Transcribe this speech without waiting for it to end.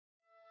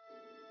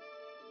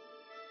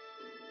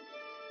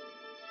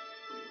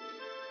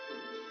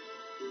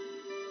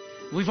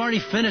We've already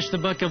finished the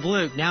book of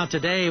Luke. Now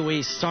today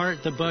we start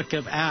the book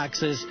of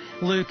Acts as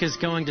Luke is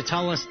going to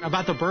tell us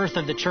about the birth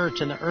of the church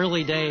and the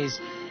early days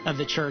of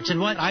the church. And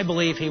what I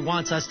believe he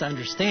wants us to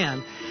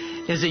understand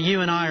is that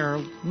you and I are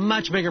a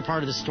much bigger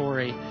part of the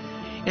story,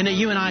 and that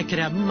you and I could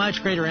have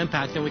much greater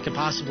impact than we could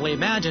possibly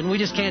imagine. We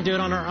just can't do it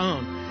on our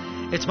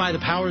own. It's by the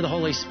power of the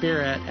Holy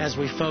Spirit as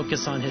we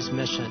focus on His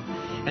mission.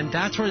 And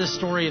that's where the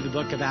story of the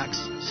book of Acts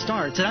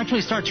starts. It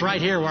actually starts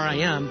right here where I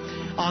am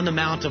on the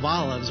Mount of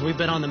Olives. We've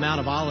been on the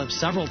Mount of Olives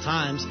several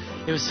times.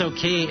 It was so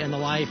key in the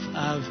life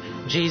of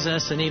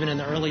Jesus and even in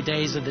the early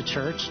days of the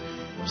church.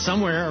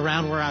 Somewhere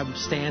around where I'm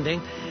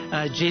standing,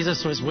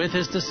 Jesus was with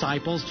His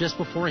disciples just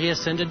before He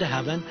ascended to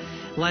heaven,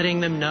 letting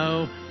them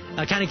know,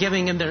 kind of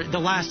giving them the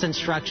last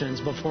instructions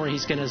before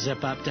He's going to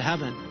zip up to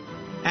heaven.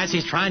 As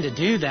He's trying to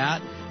do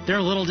that, they're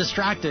a little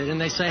distracted,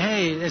 and they say,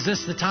 hey, is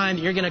this the time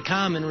that you're going to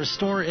come and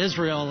restore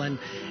Israel and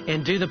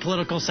do the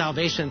political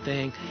salvation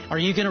thing? Are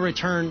you going to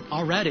return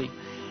already?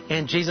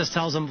 And Jesus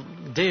tells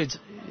them, dudes,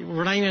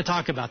 we're not even going to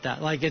talk about that.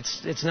 Like,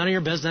 it's none of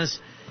your business.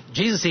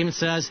 Jesus even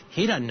says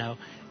He doesn't know,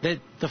 that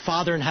the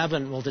Father in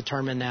heaven will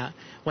determine that.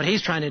 What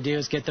He's trying to do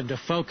is get them to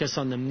focus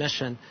on the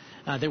mission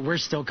that we're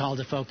still called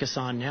to focus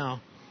on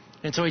now.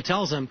 And so He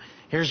tells them,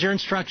 here's your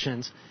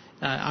instructions.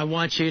 I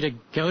want you to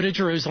go to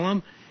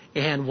Jerusalem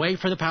and wait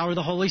for the power of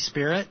the Holy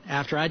Spirit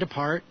after I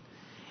depart.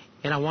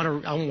 And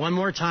one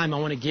more time, I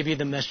want to give you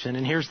the mission.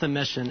 And here's the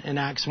mission in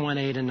Acts 1,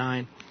 8 and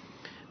 9.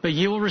 But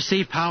you will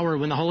receive power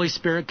when the Holy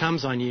Spirit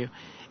comes on you,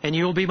 and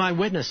you will be my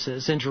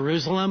witnesses in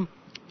Jerusalem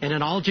and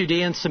in all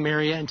Judea and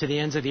Samaria and to the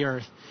ends of the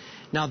earth.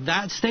 Now,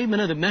 that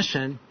statement of the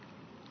mission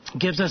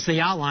gives us the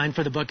outline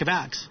for the book of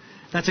Acts.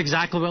 That's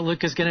exactly what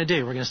Luke is going to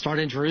do. We're going to start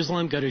in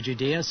Jerusalem, go to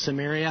Judea,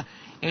 Samaria,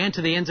 and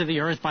to the ends of the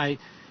earth by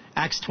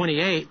Acts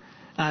 28,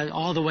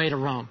 all the way to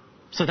Rome.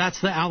 So that's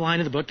the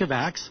outline of the book of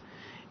Acts.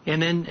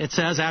 And then it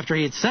says, after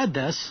He had said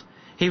this,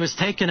 He was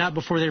taken up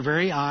before their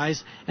very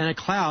eyes, and a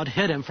cloud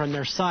hid Him from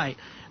their sight.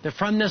 That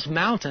from this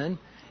mountain,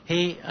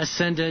 He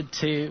ascended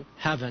to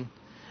heaven.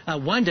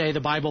 One day,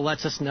 the Bible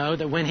lets us know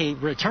that when He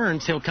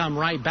returns, He'll come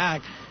right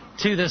back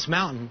to this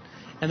mountain,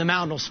 and the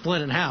mountain will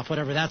split in half,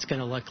 whatever that's going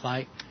to look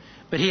like.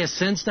 But He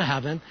ascends to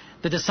heaven.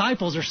 The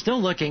disciples are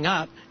still looking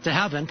up to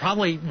heaven,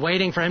 probably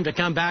waiting for Him to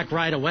come back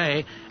right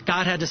away.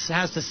 God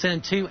has to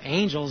send 2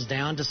 angels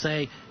down to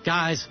say,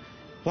 guys,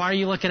 why are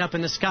you looking up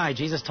in the sky?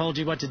 Jesus told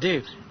you what to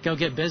do. Go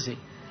get busy.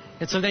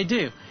 And so they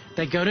do.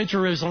 They go to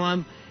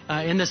Jerusalem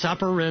in this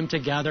upper room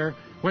together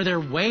where they're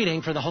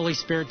waiting for the Holy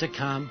Spirit to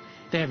come.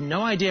 They have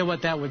no idea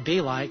what that would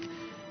be like,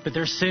 but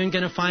they're soon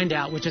going to find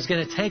out, which is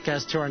going to take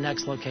us to our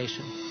next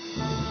location.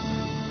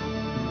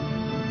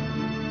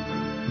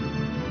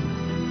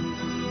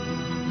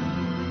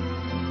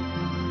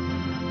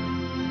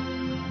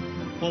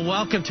 Well,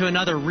 welcome to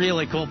another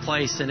really cool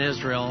place in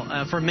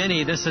Israel. For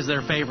many, this is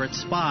their favorite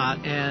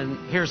spot,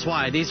 and here's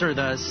why. These are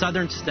the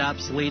southern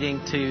steps leading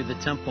to the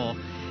temple.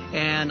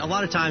 And a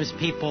lot of times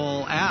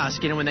people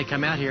ask, when they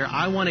come out here,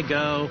 I want to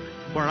go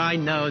where I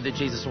know that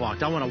Jesus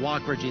walked. I want to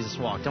walk where Jesus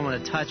walked. I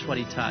want to touch what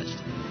He touched.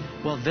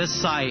 Well,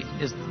 this site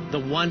is the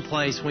one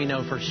place we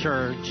know for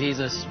sure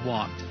Jesus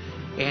walked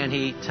and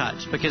He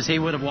touched, because He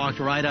would have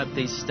walked right up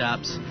these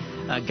steps,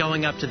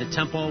 going up to the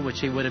temple, which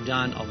He would have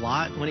done a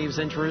lot when He was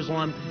in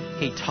Jerusalem.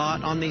 He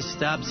taught on these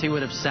steps. He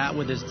would have sat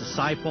with His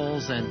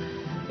disciples and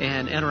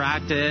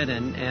interacted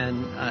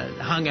and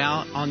hung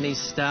out on these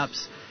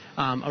steps.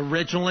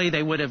 Originally,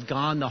 they would have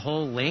gone the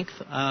whole length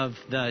of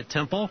the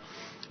temple.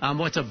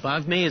 What's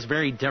above me is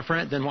very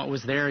different than what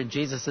was there in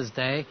Jesus'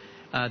 day.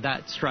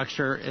 That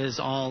structure is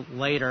all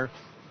later.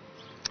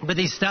 But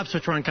these steps,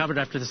 which were uncovered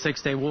after the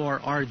 6-day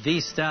war, are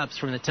these steps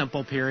from the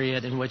temple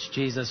period in which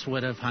Jesus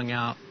would have hung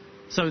out.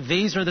 So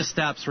these are the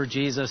steps where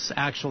Jesus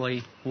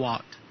actually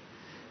walked.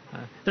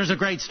 There's a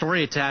great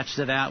story attached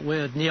to that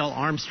with Neil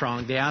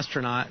Armstrong, the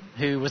astronaut,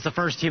 who was the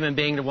first human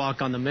being to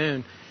walk on the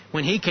moon.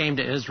 When he came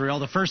to Israel,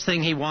 the first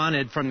thing he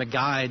wanted from the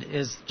guide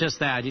is just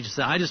that. He just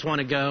said, I just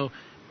want to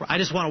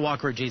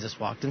walk where Jesus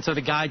walked. And so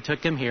the guide took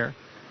him here.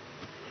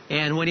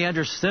 And when he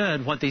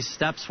understood what these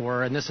steps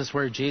were, and this is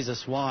where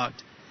Jesus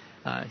walked,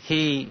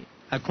 he,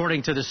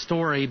 according to the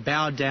story,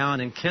 bowed down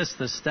and kissed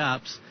the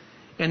steps,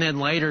 and then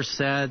later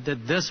said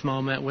that this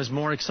moment was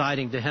more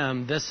exciting to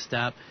him, this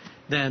step,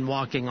 than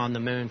walking on the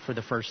moon for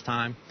the first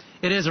time.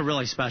 It is a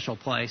really special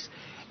place.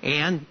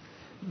 And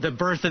the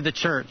birth of the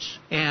church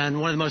and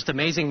one of the most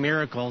amazing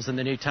miracles in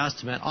the New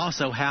Testament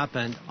also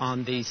happened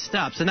on these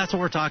steps. And that's what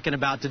we're talking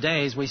about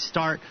today as we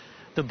start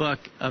the book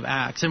of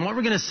Acts. And what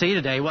we're going to see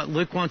today, what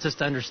Luke wants us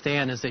to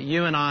understand, is that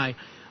you and I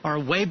are a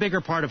way bigger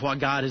part of what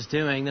God is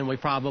doing than we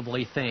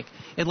probably think.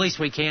 At least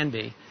we can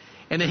be.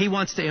 And that He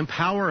wants to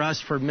empower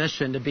us for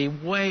mission to be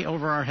way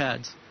over our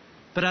heads.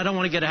 But I don't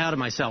want to get ahead of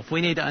myself.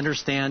 We need to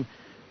understand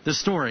the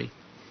story.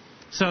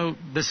 So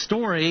the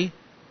story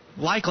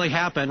likely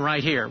happened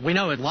right here. We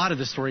know a lot of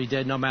the story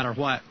did, no matter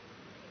what,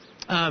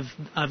 of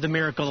the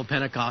miracle of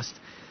Pentecost.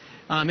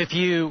 If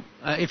you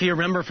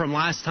remember from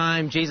last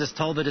time, Jesus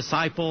told the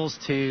disciples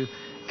to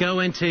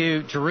go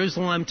into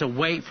Jerusalem to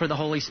wait for the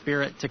Holy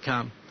Spirit to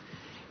come.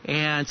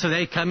 And so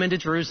they come into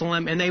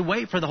Jerusalem and they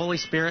wait for the Holy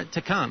Spirit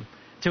to come,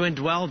 to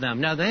indwell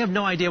them. Now, they have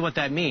no idea what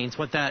that means,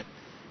 what that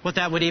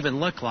would even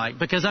look like,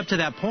 because up to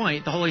that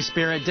point, the Holy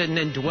Spirit didn't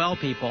indwell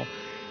people.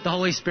 The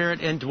Holy Spirit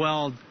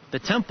indwelled the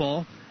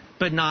temple,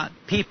 but not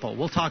people.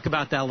 We'll talk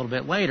about that a little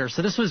bit later.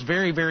 So this was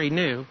very, very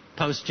new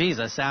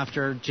post-Jesus,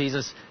 after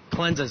Jesus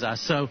cleanses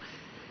us. So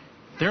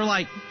they're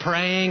like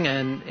praying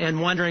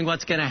and wondering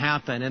what's going to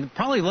happen, and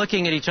probably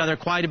looking at each other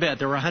quite a bit.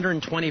 There were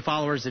 120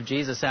 followers of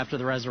Jesus after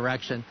the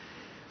resurrection,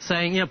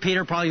 saying,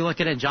 Peter probably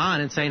looking at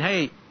John and saying,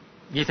 hey,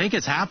 you think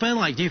it's happened?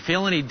 Like, do you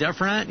feel any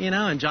different?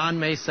 And John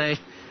may say,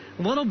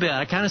 a little bit.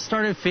 I kind of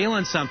started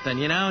feeling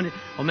something, and,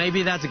 well,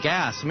 maybe that's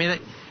gas. I mean,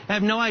 I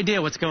have no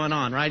idea what's going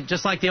on, right?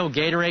 Just like the old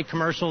Gatorade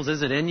commercials,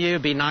 is it in you?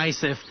 It'd be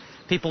nice if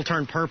people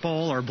turned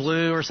purple or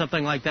blue or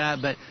something like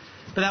that, but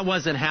that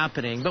wasn't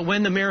happening. But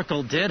when the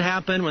miracle did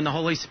happen, when the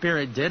Holy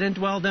Spirit did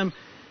indwell them,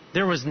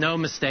 there was no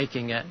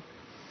mistaking it.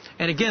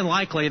 And again,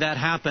 likely that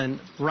happened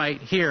right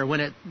here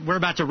when we're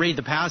about to read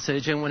the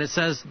passage, and when it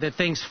says that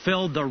things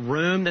filled the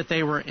room that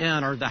they were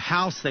in, or the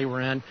house they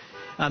were in.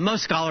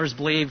 Most scholars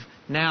believe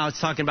now it's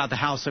talking about the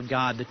house of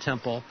God, the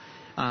temple.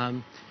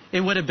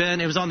 It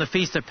was on the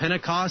Feast of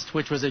Pentecost,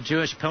 which was a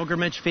Jewish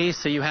pilgrimage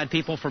feast. So you had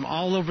people from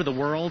all over the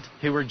world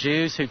who were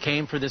Jews who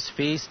came for this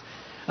feast.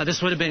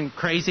 This would have been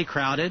crazy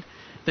crowded.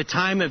 The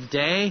time of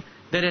day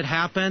that it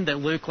happened, that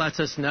Luke lets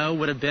us know,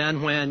 would have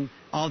been when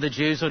all the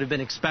Jews would have been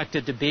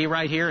expected to be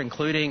right here,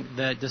 including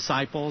the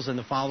disciples and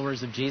the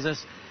followers of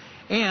Jesus.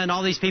 And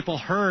all these people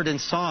heard and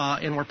saw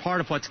and were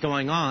part of what's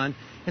going on.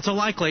 And so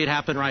likely it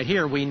happened right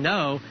here. We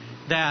know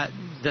that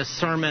the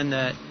sermon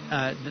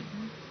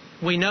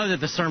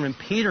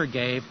Peter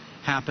gave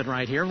happened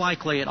right here.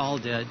 Likely it all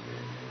did.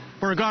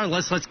 But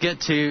regardless, let's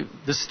get to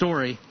the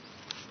story.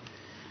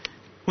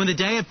 When the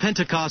day of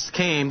Pentecost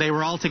came, they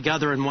were all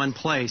together in one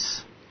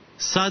place.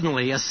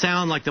 Suddenly, a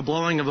sound like the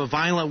blowing of a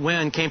violent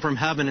wind came from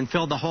heaven and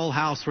filled the whole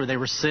house where they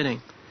were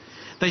sitting.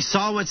 They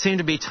saw what seemed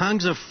to be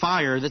tongues of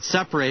fire that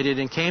separated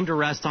and came to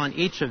rest on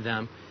each of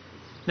them.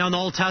 Now, in the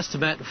Old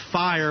Testament,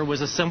 fire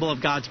was a symbol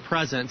of God's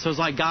presence. So it was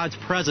like God's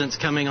presence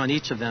coming on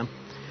each of them.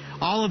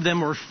 All of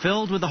them were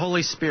filled with the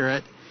Holy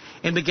Spirit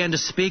and began to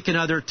speak in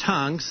other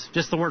tongues,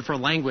 just the word for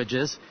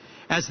languages,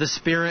 as the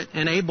Spirit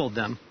enabled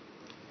them.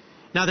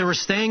 Now, they were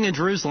staying in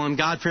Jerusalem,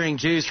 God-fearing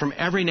Jews from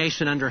every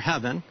nation under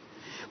heaven.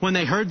 When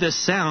they heard this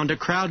sound, a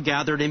crowd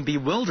gathered in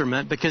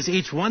bewilderment because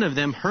each one of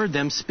them heard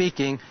them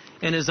speaking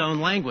in his own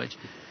language.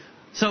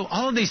 So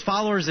all of these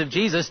followers of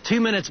Jesus, 2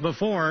 minutes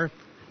before,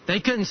 they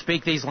couldn't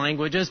speak these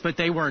languages, but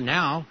they were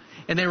now.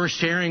 And they were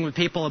sharing with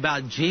people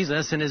about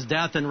Jesus and his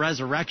death and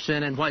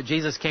resurrection and what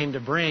Jesus came to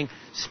bring,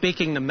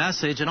 speaking the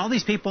message. And all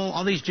these people,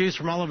 all these Jews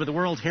from all over the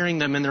world, hearing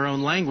them in their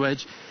own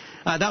language,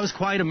 that was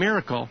quite a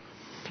miracle.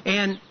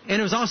 And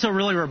it was also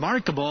really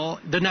remarkable,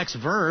 the next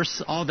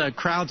verse, all the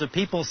crowds of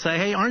people say,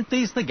 hey, aren't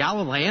these the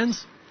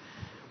Galileans?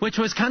 Which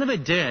was kind of a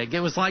dig. It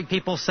was like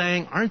people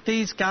saying, aren't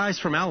these guys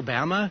from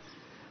Alabama,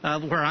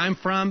 where I'm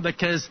from?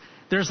 Because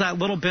there's that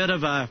little bit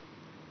of a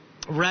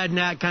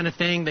redneck kind of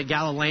thing that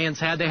Galileans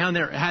had. They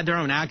had their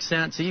own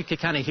accent, so you could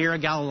kind of hear a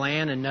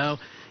Galilean and know.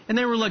 And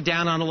they were looked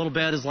down on a little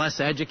bit as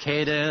less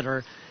educated,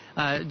 or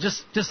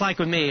just like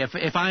with me.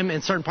 If I'm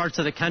in certain parts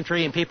of the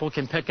country and people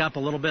can pick up a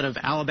little bit of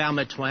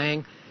Alabama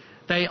twang,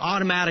 they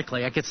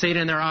automatically, I could see it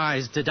in their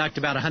eyes, deduct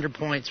about 100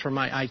 points from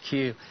my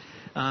IQ.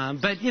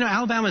 But,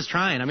 Alabama's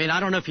trying. I mean, I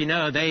don't know if you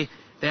know, they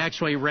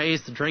actually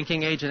raised the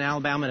drinking age in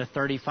Alabama to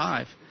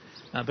 35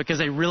 because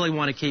they really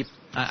want to keep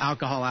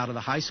alcohol out of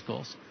the high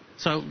schools.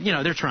 So,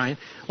 they're trying.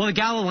 Well, the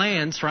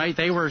Galileans, right,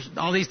 they were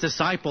all these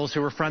disciples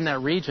who were from that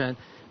region.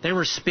 They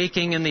were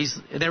speaking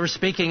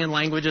in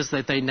languages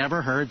that they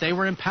never heard. They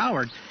were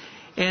empowered.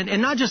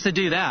 And not just to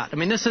do that. I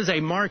mean, this is a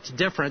marked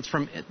difference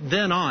from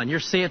then on. You'll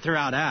see it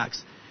throughout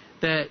Acts.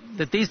 That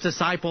these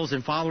disciples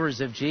and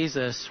followers of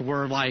Jesus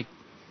were like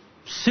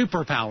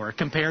superpower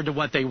compared to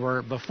what they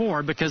were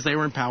before, because they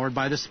were empowered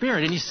by the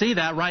Spirit. And you see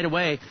that right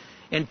away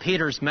in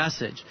Peter's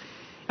message.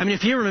 I mean,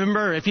 if you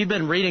remember, if you've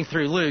been reading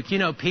through Luke,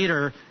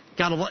 Peter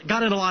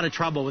got in a lot of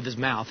trouble with his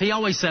mouth. He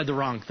always said the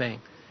wrong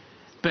thing.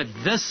 But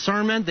this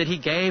sermon that he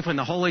gave when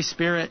the Holy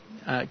Spirit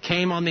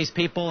came on these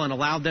people and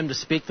allowed them to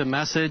speak the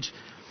message,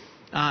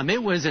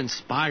 it was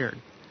inspired.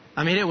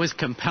 I mean, it was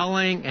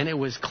compelling and it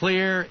was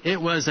clear. It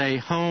was a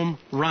home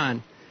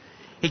run.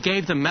 He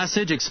gave the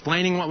message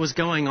explaining what was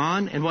going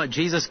on and what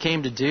Jesus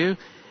came to do.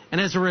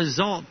 And as a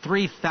result,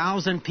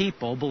 3,000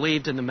 people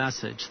believed in the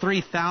message.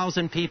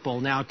 3,000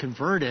 people now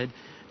converted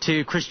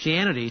to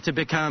Christianity, to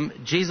become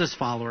Jesus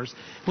followers,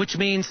 which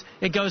means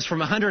it goes from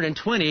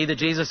 120, the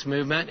Jesus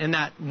movement, in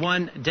that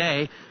one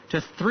day,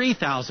 to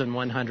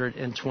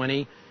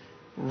 3,120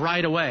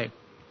 right away.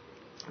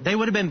 They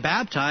would have been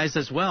baptized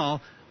as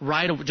well.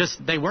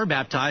 They were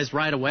baptized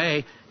right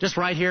away, just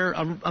right here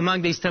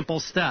among these temple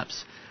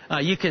steps.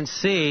 You can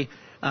see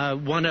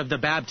one of the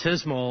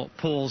baptismal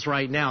pools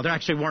right now. There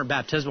actually weren't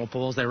baptismal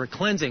pools. They were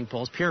cleansing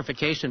pools,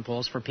 purification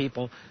pools for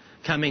people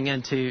coming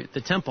into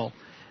the temple.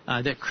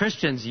 that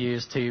Christians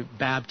use to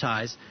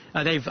baptize.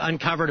 They've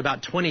uncovered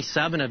about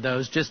 27 of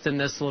those just in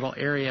this little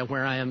area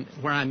where I'm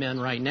in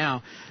right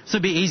now. So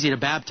it'd be easy to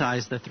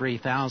baptize the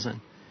 3,000.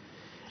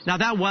 Now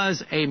that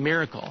was a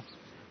miracle.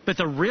 But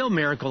the real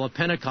miracle of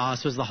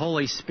Pentecost was the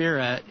Holy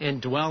Spirit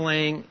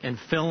indwelling and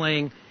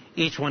filling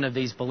each one of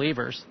these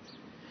believers.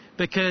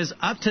 Because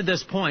up to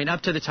this point,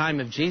 up to the time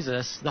of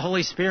Jesus, the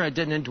Holy Spirit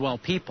didn't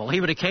indwell people. He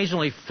would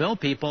occasionally fill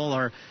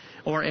people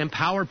or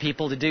empower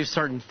people to do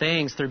certain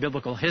things through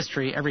biblical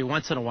history every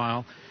once in a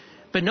while.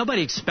 But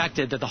nobody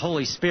expected that the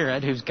Holy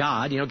Spirit, who's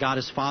God, God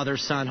is Father,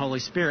 Son, Holy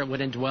Spirit,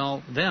 would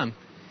indwell them.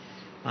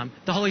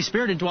 The Holy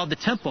Spirit indwelled the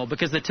temple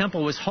because the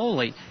temple was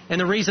holy. And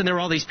the reason there were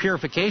all these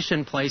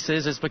purification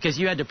places is because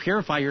you had to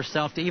purify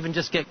yourself to even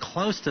just get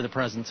close to the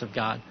presence of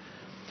God.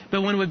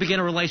 But when we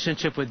begin a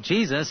relationship with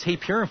Jesus, He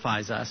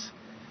purifies us.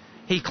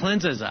 He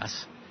cleanses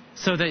us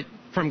so that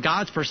from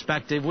God's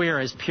perspective, we are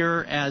as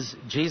pure as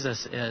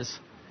Jesus is.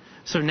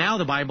 So now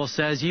the Bible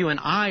says you and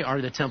I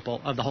are the temple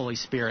of the Holy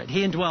Spirit.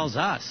 He indwells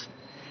us.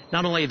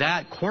 Not only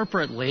that,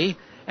 corporately,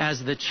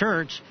 as the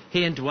church,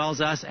 He indwells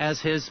us as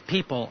His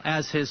people,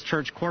 as His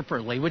church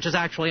corporately, which is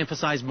actually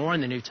emphasized more in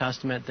the New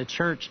Testament, the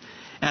church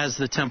as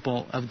the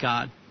temple of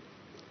God.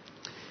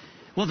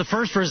 Well, the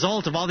first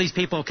result of all these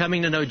people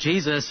coming to know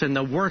Jesus and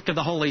the work of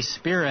the Holy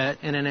Spirit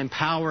in an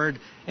empowered,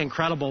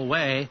 incredible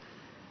way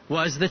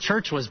was the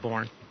church was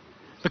born.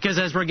 Because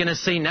as we're going to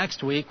see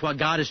next week, what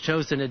God has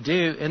chosen to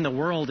do in the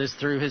world is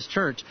through His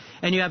church.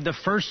 And you have the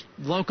first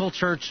local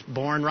church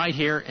born right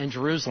here in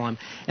Jerusalem.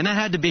 And that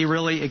had to be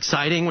really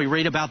exciting. We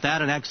read about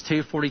that in Acts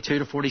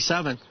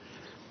 2:42-47.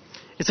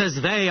 It says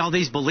all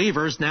these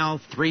believers, now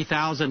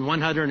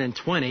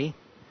 3,120.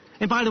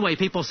 And by the way,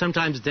 people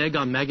sometimes dig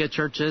on mega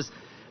churches.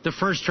 The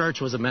first church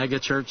was a mega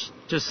church,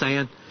 just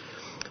saying.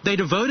 They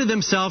devoted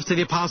themselves to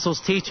the apostles'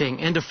 teaching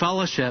and to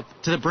fellowship,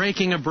 to the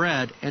breaking of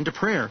bread and to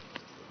prayer.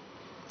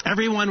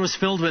 Everyone was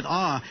filled with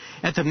awe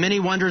at the many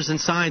wonders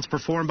and signs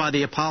performed by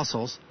the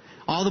apostles.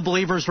 All the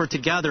believers were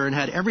together and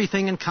had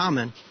everything in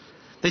common.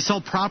 They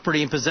sold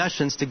property and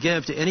possessions to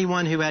give to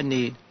anyone who had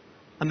need.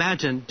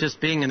 Imagine just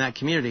being in that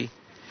community.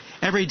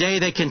 Every day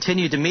they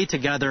continued to meet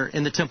together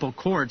in the temple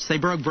courts. They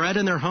broke bread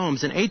in their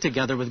homes and ate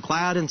together with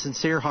glad and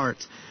sincere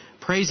hearts,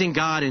 praising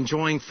God,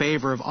 enjoying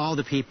favor of all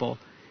the people.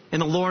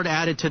 And the Lord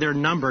added to their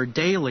number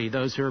daily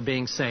those who were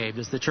being saved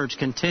as the church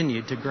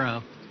continued to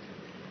grow.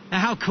 Now,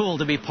 how cool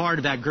to be part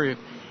of that group.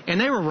 And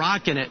they were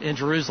rocking it in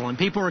Jerusalem.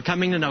 People were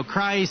coming to know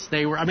Christ.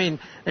 They were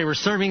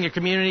serving their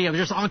community. There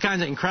was just all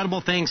kinds of incredible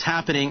things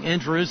happening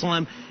in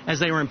Jerusalem as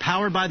they were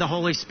empowered by the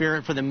Holy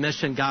Spirit for the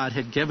mission God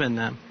had given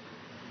them.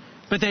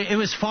 But it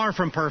was far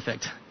from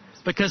perfect,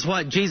 because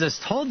what Jesus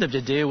told them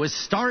to do was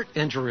start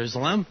in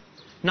Jerusalem,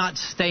 not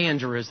stay in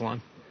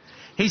Jerusalem.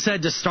 He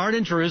said to start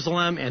in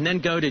Jerusalem and then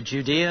go to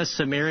Judea,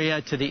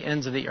 Samaria, to the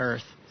ends of the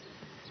earth.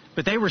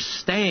 But they were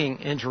staying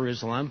in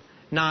Jerusalem,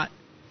 not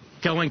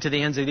going to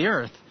the ends of the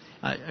earth.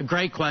 A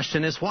great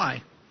question is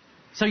why?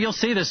 So you'll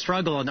see the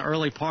struggle in the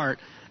early part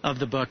of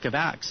the book of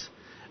Acts.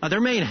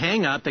 Their main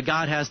hang-up that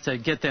God has to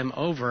get them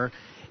over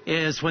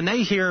is when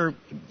they hear,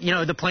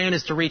 the plan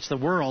is to reach the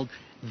world,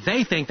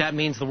 they think that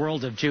means the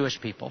world of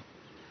Jewish people,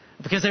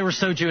 because they were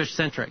so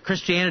Jewish-centric.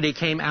 Christianity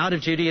came out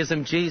of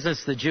Judaism.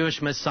 Jesus, the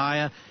Jewish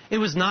Messiah. It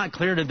was not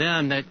clear to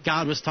them that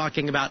God was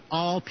talking about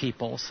all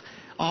peoples,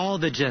 all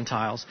the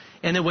Gentiles,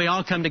 and that we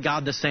all come to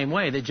God the same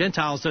way. The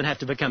Gentiles don't have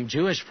to become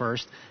Jewish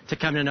first to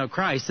come to know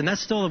Christ, and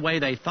that's still the way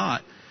they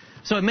thought.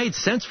 So it made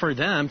sense for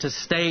them to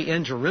stay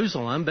in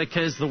Jerusalem,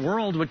 because the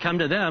world would come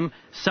to them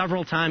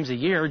several times a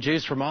year,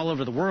 Jews from all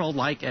over the world,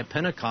 like at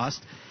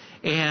Pentecost,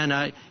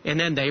 and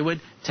then they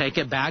would take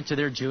it back to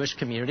their Jewish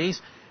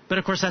communities. But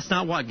of course, that's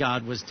not what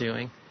God was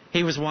doing.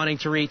 He was wanting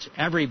to reach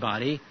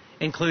everybody,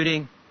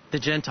 including the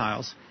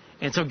Gentiles.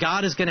 And so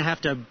God is going to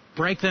have to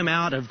break them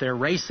out of their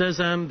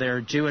racism,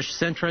 their Jewish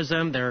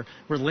centrism, their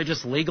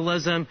religious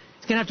legalism.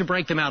 He's going to have to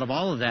break them out of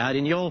all of that.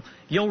 And you'll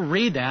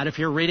read that if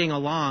you're reading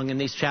along in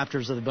these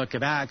chapters of the book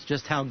of Acts,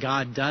 just how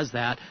God does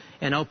that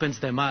and opens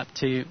them up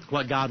to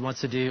what God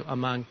wants to do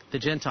among the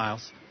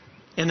Gentiles.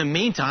 In the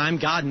meantime,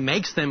 God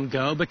makes them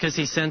go because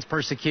He sends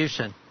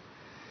persecution.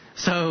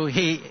 So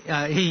he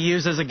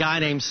uses a guy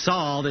named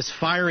Saul, this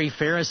fiery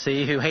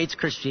Pharisee who hates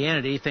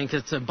Christianity, thinks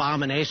it's an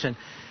abomination,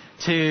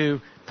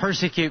 to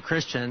persecute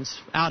Christians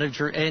out of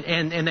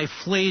and they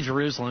flee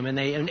Jerusalem, and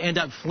they end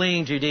up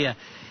fleeing Judea,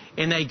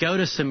 and they go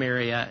to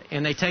Samaria,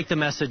 and they take the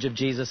message of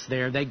Jesus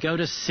there. They go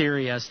to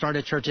Syria, start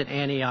a church at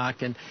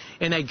Antioch, and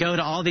they go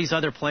to all these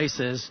other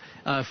places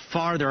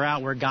farther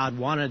out where God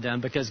wanted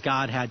them, because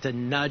God had to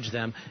nudge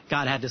them.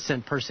 God had to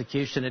send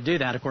persecution to do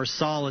that. Of course,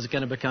 Saul is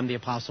going to become the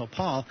Apostle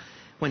Paul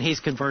when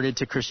he's converted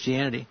to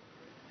Christianity.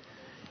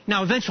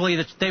 Now,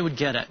 eventually, they would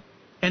get it,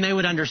 and they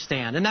would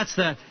understand. And that's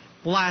the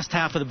last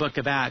half of the book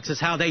of Acts, is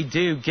how they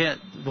do get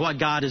what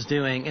God is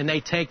doing, and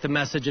they take the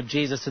message of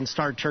Jesus and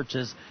start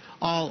churches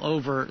all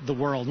over the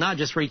world, not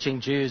just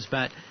reaching Jews,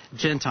 but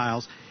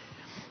Gentiles.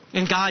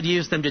 And God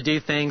used them to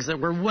do things that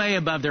were way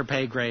above their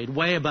pay grade,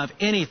 way above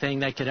anything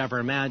they could ever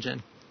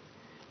imagine.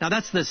 Now,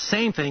 that's the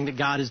same thing that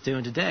God is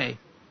doing today.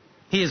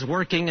 He is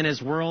working in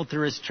His world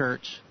through His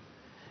church.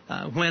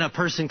 When a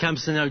person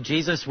comes to know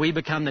Jesus, we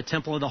become the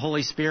temple of the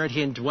Holy Spirit.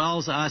 He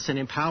indwells us and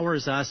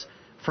empowers us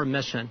for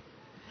mission.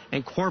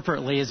 And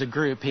corporately as a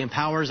group, He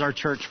empowers our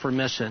church for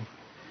mission.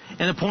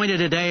 And the point of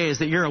today is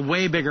that you're a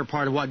way bigger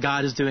part of what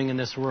God is doing in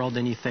this world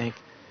than you think.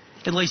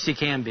 At least you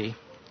can be.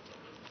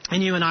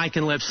 And you and I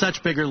can live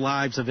such bigger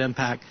lives of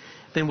impact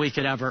than we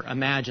could ever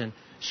imagine,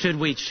 should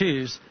we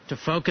choose to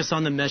focus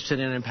on the mission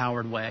in an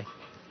empowered way.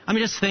 I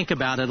mean, just think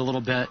about it a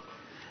little bit.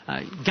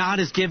 God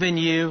has given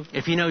you,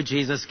 if you know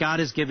Jesus, God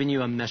has given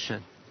you a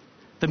mission.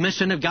 The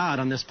mission of God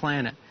on this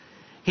planet.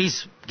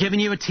 He's given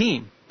you a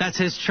team. That's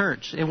His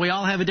church. And we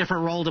all have a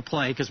different role to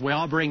play because we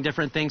all bring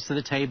different things to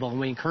the table and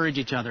we encourage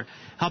each other,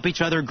 help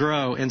each other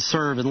grow and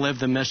serve and live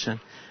the mission.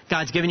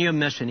 God's given you a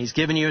mission. He's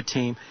given you a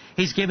team.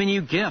 He's given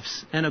you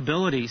gifts and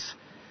abilities.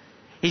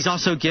 He's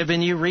also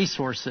given you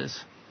resources.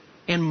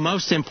 And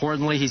most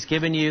importantly, He's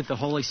given you the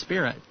Holy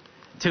Spirit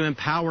to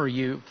empower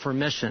you for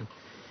mission.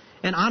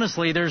 And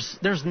honestly,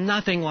 there's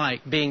nothing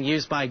like being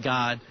used by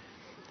God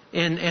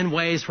in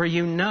ways where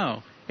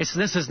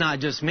this is not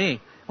just me.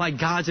 Like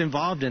God's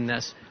involved in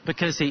this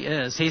because He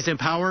is. He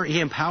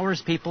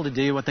empowers people to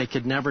do what they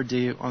could never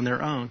do on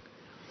their own.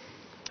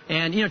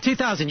 And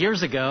 2,000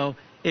 years ago,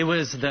 it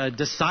was the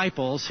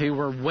disciples who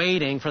were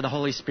waiting for the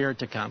Holy Spirit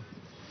to come.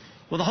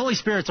 Well, the Holy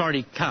Spirit's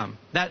already come.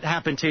 That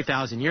happened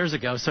 2,000 years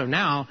ago. So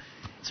now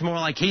it's more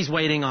like He's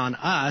waiting on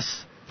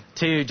us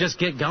to just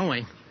get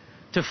going,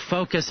 to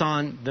focus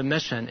on the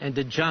mission and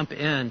to jump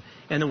in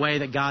the way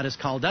that God has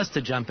called us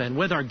to jump in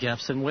with our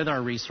gifts and with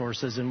our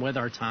resources and with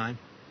our time.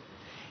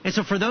 And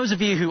so for those of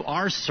you who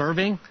are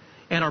serving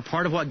and are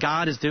part of what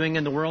God is doing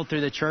in the world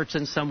through the church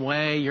in some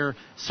way, you're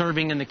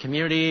serving in the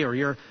community or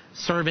you're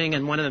serving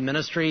in one of the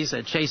ministries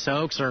at Chase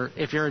Oaks, or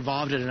if you're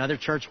involved in another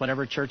church,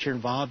 whatever church you're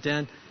involved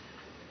in,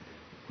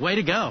 way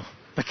to go,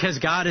 because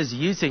God is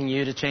using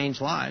you to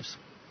change lives.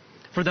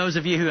 For those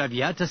of you who have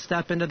yet to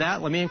step into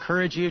that, let me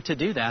encourage you to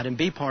do that and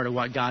be part of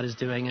what God is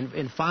doing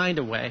and find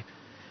a way.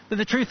 But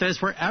the truth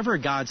is, wherever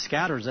God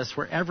scatters us,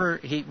 wherever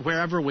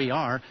we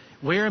are,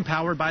 we're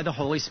empowered by the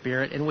Holy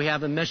Spirit and we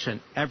have a mission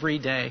every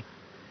day.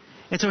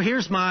 And so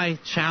here's my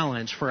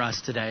challenge for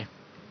us today.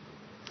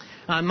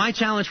 My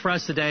challenge for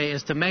us today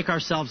is to make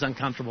ourselves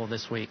uncomfortable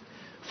this week.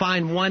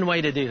 Find one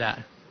way to do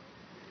that.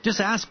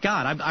 Just ask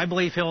God. I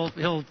believe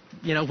He'll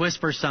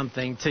whisper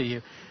something to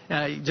you.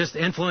 Just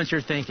influence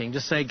your thinking.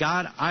 Just say,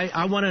 God,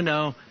 I want to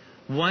know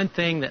one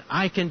thing that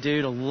I can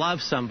do to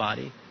love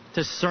somebody,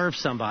 to serve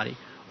somebody.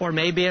 Or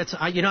maybe it's,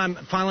 I'm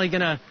finally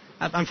gonna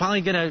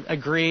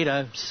agree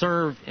to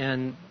serve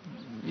in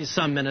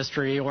some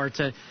ministry or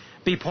to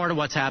be part of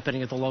what's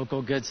happening at the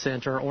local goods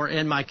center or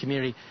in my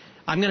community.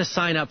 I'm going to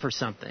sign up for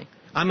something.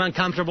 I'm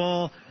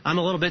uncomfortable. I'm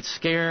a little bit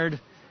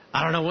scared.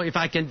 I don't know if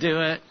I can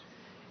do it.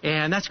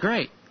 And that's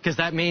great, because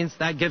that means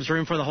that gives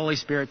room for the Holy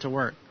Spirit to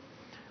work.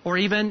 Or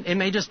even it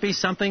may just be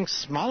something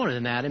smaller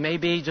than that. It may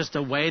be just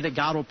a way that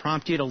God will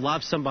prompt you to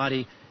love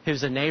somebody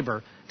who's a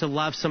neighbor, to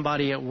love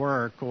somebody at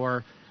work,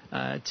 or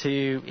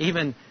to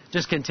even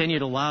just continue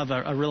to love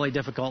a really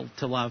difficult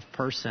to love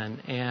person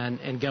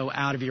and go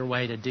out of your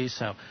way to do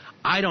so.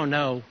 I don't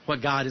know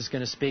what God is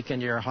going to speak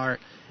into your heart,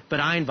 but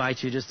I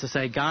invite you just to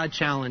say, God,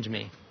 challenge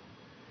me.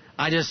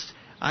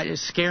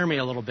 Scare me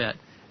a little bit.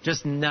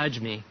 Just nudge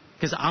me,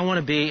 because I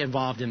want to be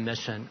involved in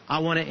mission. I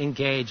want to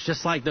engage,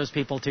 just like those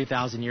people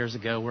 2,000 years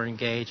ago were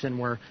engaged and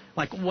were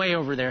like way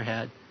over their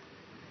head.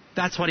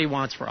 That's what He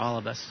wants for all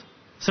of us.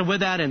 So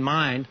with that in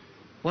mind,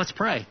 let's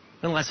pray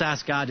and let's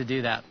ask God to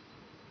do that.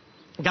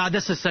 God,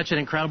 this is such an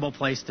incredible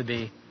place to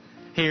be,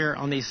 here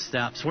on these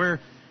steps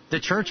where the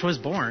church was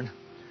born,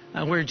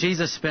 where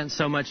Jesus spent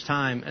so much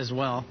time as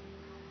well.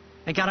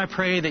 And God, I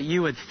pray that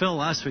You would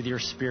fill us with Your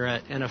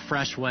Spirit in a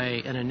fresh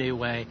way, in a new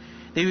way.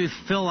 That You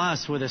would fill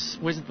us with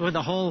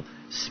the whole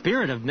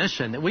spirit of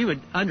mission, that we would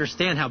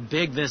understand how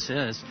big this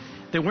is.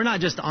 That we're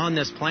not just on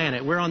this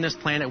planet, we're on this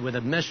planet with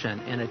a mission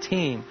and a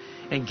team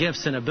and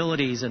gifts and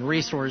abilities and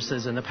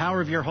resources and the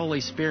power of Your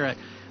Holy Spirit,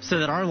 so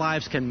that our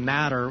lives can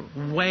matter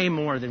way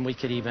more than we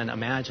could even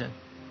imagine.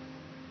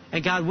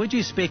 And God, would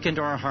You speak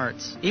into our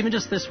hearts, even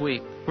just this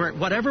week,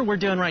 whatever we're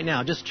doing right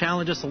now, just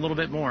challenge us a little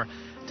bit more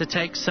to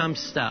take some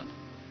step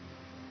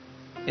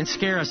and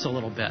scare us a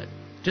little bit.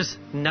 Just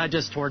nudge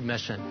us toward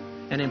mission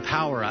and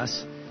empower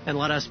us and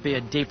let us be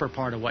a deeper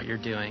part of what You're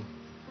doing.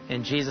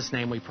 In Jesus'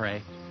 name we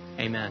pray.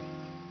 Amen.